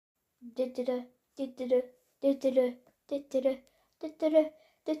Hello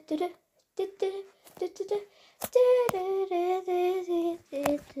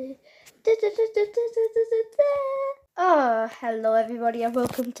everybody and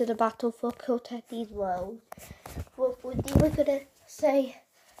welcome to the Battle for Teddy's World. We're gonna say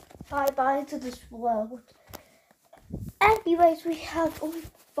bye-bye to this world. Anyways, we have only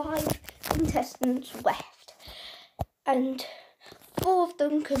 5 contestants left. And 4 of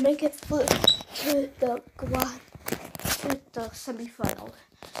them can make it through to the semi-final.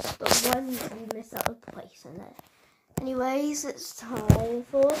 But one will miss out a place in it. Anyways, it's time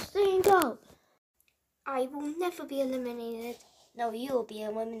for Stay and Go. I will never be eliminated. No, you'll be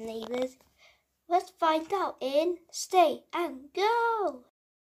eliminated. Let's find out in Stay and Go.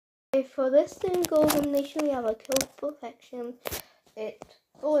 Okay, for this Stay and Go elimination, we have a Kill Perfection. It's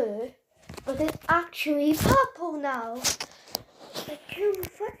blue, but it's actually purple now. The Kill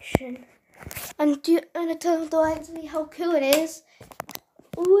Perfection. And I tell the actually how cool it is.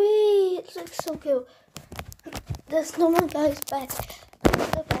 Wee, it looks so cool. This normal guy's bed.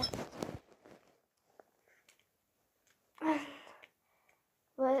 The bed.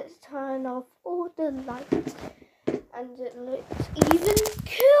 Let's turn off all the lights, and it looks even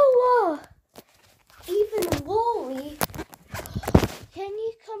cooler. Even Wally. Can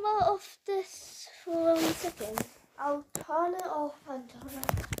you come out of this for 1 second? I'll turn it off and turn it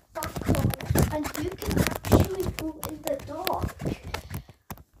back on, and you can actually go in the dark.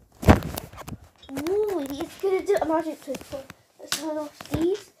 Wally is gonna do a magic trick. So let's turn off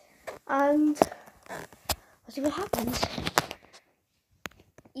these, and let's see what happens.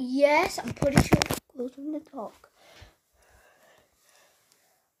 Yes, I'm pretty sure it goes in the dark.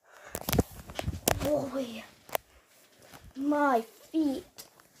 Boy, my feet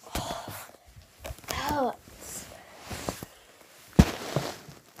hurts.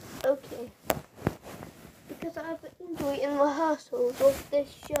 Okay, because I've been doing rehearsals of this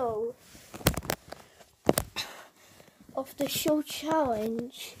show,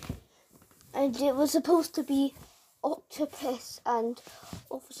 challenge, and it was supposed to be Octopus and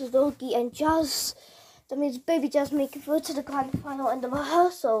Officer Doggy and Jazz. That means Baby Jazz making it to the grand final and the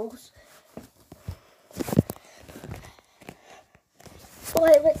rehearsals.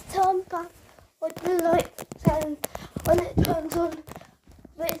 Alright, let's turn back on the lights, and when it turns on,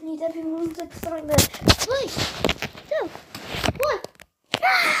 it needs everyone's excitement. 3, 2, 1.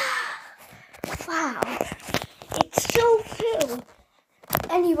 Wow, it's so cool.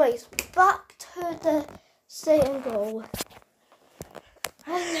 Anyways, back to the Stay and Go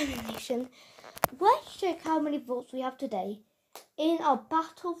elimination. Let's check how many votes we have today in our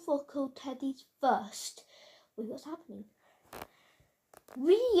Battle for Cool Teddy's first. Wait, what's happening?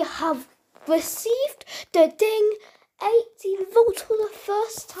 We have received the ding 18 votes for the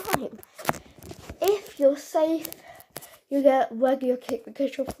first time. If you're safe, you get regular cake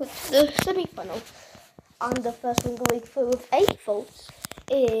because you're put to the semi-final. And the first one going through with 8 votes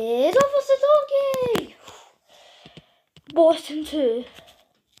is Officer Doggy. Bottom 2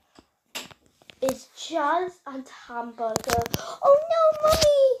 is Jazz and Hamburger. Oh no,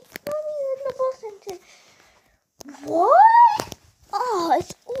 Mummy! Mummy's in the bottom 2. What? Oh,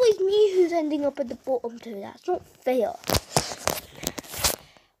 it's always me who's ending up at the bottom 2. That's not fair.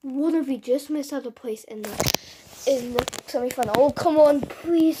 One of you just missed out a place in the semi-final. Oh, come on,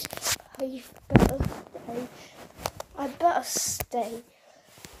 please. I better stay. I better stay.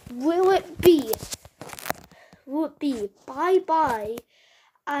 Will it be bye-bye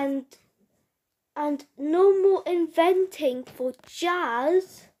and no more inventing for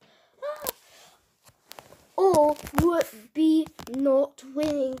Jazz? Or will it be not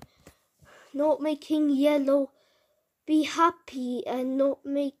winning, not making Yellow be happy and not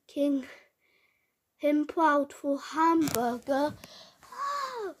making him proud for Hamburger?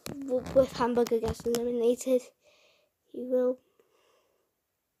 With Hamburger gets eliminated, he will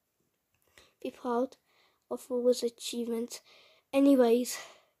be proud of all his achievements. Anyways,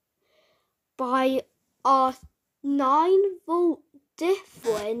 by our 9-vote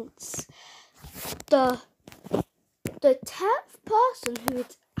difference, the 10th person who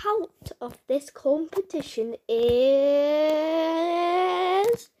is out of this competition is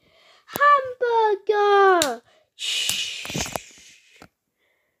Hamburger. Shh.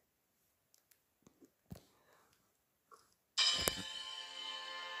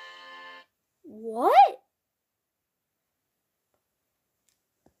 What?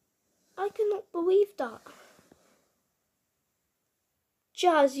 I cannot believe that.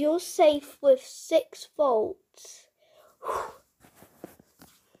 Jazz, you're safe with 6 votes.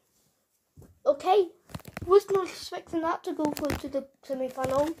 Okay, was not expecting that to go through to the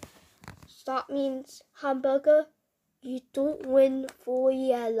semi-final. So that means, Hamburger, you don't win for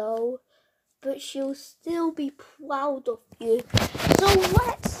yellow, but she'll still be proud of you. So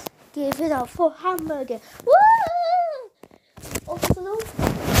let's give it up for Hamburger. Woo! Also,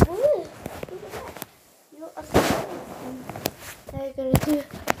 woo! Look at that. They're gonna do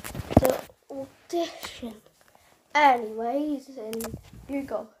the audition. Anyways, and you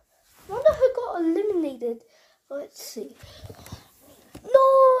go. Wonder who got eliminated. Let's see. No,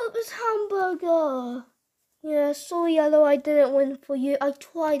 it was Hamburger. Yeah, sorry, Yellow, I didn't win for you. I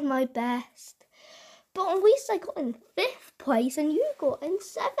tried my best. But at least I got in 5th place and you got in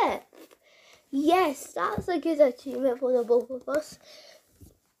 7th. Yes, that's a good achievement for the both of us.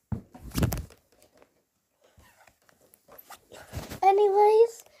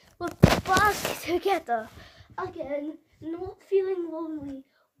 Anyways, we're back together. Again, not feeling lonely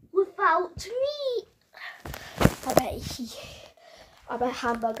without me. I bet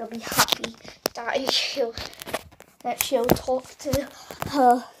Hamburger will be happy that she'll talk to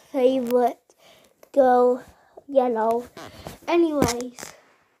her favourite girl, Yellow. Anyways,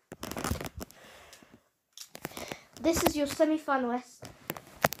 this is your semi-finalist.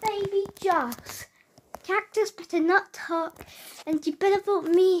 Baby Jazz. Cactus better not talk, and you better vote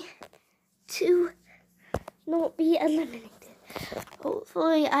me to not be eliminated.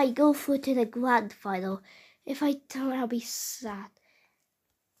 Hopefully I go through to the grand final. If I don't, I'll be sad.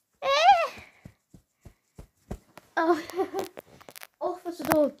 Oh, Officer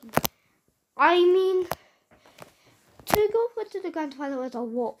Doggy. I mean, to go through to the grand final is a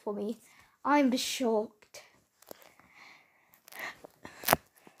lot for me. I'm shocked.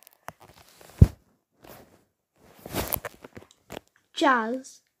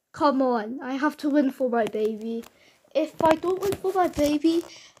 Jazz, come on. I have to win for my baby. If I don't win for my baby,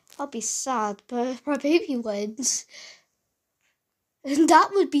 I'll be sad. But if my baby wins, and that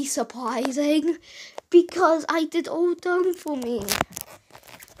would be surprising because I did all done for me.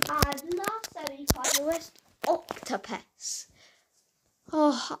 And last semi-finalist, Octopus.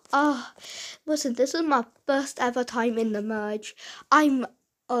 Listen, this is my first ever time in the merge. I'm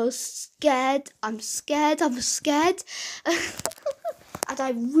scared. I'm scared. And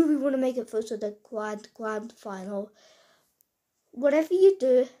I really want to make it through to the grand final. Whatever you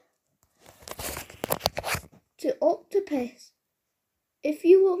do, to Octopus, if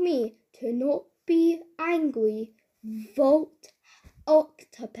you want me to not be angry, vote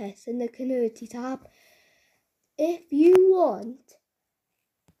Octopus in the community tab. If you want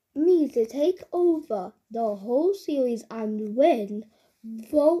me to take over the whole series and win,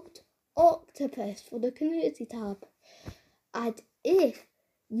 vote Octopus for the community tab. And if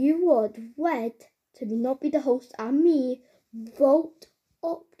you want Red to not be the host and me, vote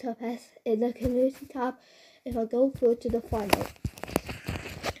Octopus in the community tab if I go through to the final.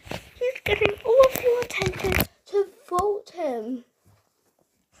 He's getting all of your attention to vote him.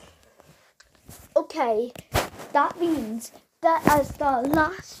 Okay, that means that as the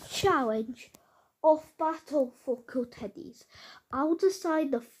last challenge of Battle for Cool Teddies, I'll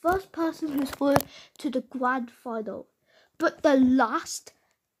decide the first person who's through to the grand final. But the last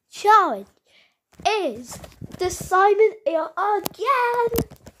challenge is the Simon Air again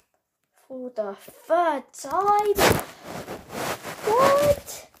for the 3rd time.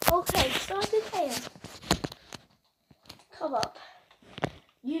 What? Okay, Simon Air. Come up.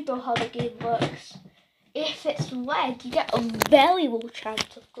 You know how the game works. If it's red, you get a very low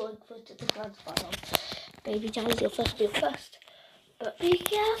chance of going through to the grand final. Baby Jazz, you're first. But be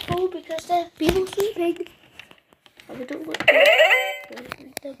careful because there's people sleeping. And we don't want to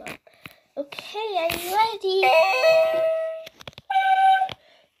wake them up. Okay, are you ready?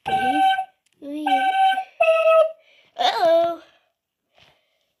 Uh-oh.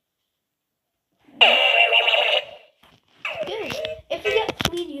 Good. If you get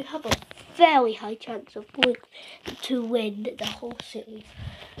clean, you have a very high chance of going to win the whole series.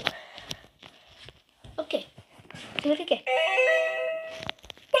 Okay, do it again.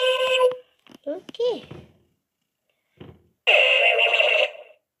 Okay.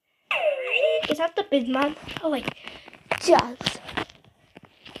 Is that the big man? Oh wait, Jazz.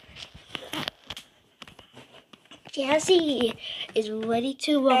 Jazzy is ready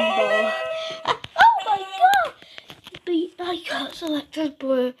to rumble. Oh my god! I got selected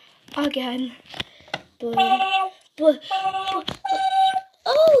blue again. Blue.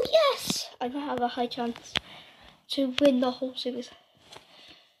 Oh yes! I might have a high chance to win the whole series.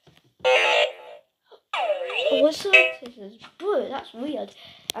 Oh, what's selected as blue? That's weird.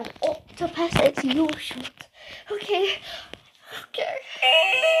 And Octopus, it's your shot. Okay.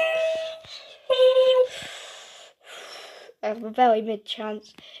 I have a very mid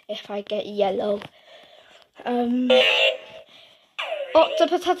chance if I get yellow.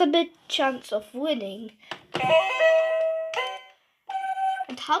 Octopus has a mid chance of winning.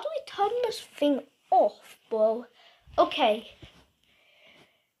 And how do we turn this thing off, bro? Okay.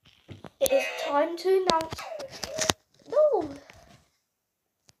 It is time to announce. No.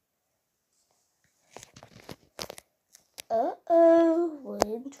 Uh-oh,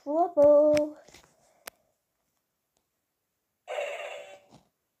 we're in trouble.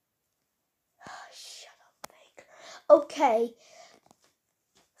 Shut up, Fake. Okay.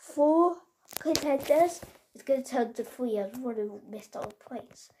 4 contenders is going to turn to 3 as one who missed our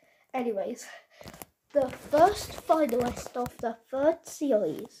place. Anyways, the first finalist of the 3rd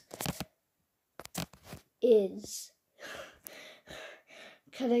series is...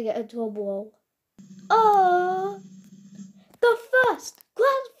 Can I get a drum roll? The first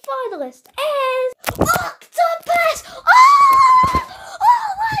grand finalist is Octopus! Oh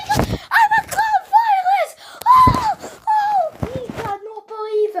my god! I'm a grand finalist! He cannot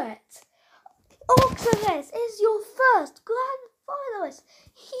believe it! Octopus is your first grand finalist!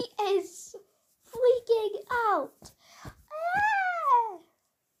 He is freaking out!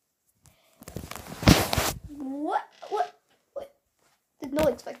 What? Did not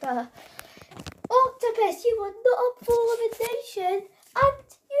expect that. Octopus, you are not up for elimination, and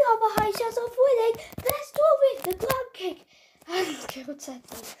you have a high chance of winning. Let's go with the grab kick and kill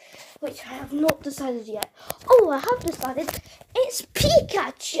Teddy, which I have not decided yet. Oh, I have decided. It's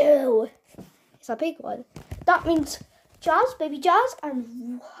Pikachu. It's a big one. That means Jazz, Baby Jazz,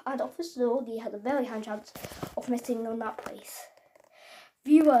 and Officer Doggy had a very high chance of missing on that place.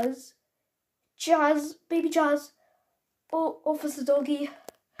 Viewers, Jazz, Baby Jazz, or Officer Doggy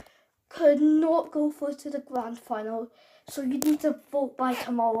could not go through to the grand final, so you need to vote by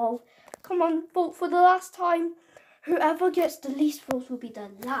tomorrow. Come on, vote for the last time. Whoever gets the least votes will be the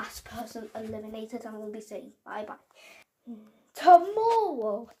last person eliminated, and we'll be saying bye-bye.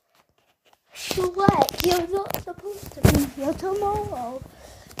 Tomorrow. Shrek, you're not supposed to be here tomorrow.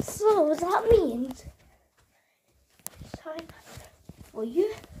 So that means it's time for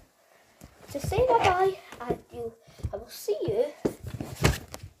you to say bye-bye, and I will see you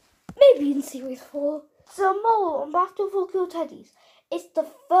maybe in Series 4. Tomorrow on Battle for Kill Teddies, it's the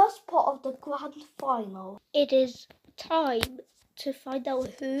first part of the grand final. It is time to find out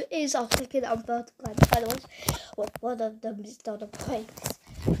who is our second and third grand finals. Well, one of them is done a place.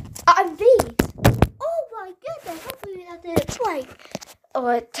 And these! Oh my goodness, hopefully that didn't break. Oh,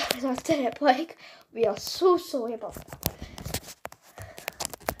 that didn't break. We are so sorry about that.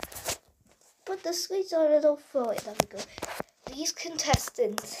 But the screens are a little furry. There we go. These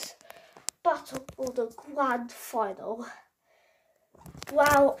contestants battle for the grand final,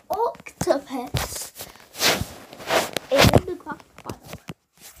 while Octopus is in the grand final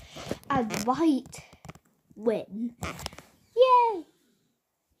and might win. Yay!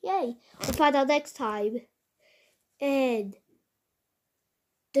 Yay! We'll find out next time in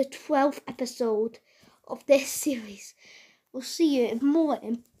the 12th episode of this series. We'll see you more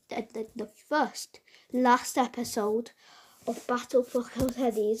in the last episode of Battle for Kill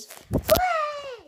Teddies.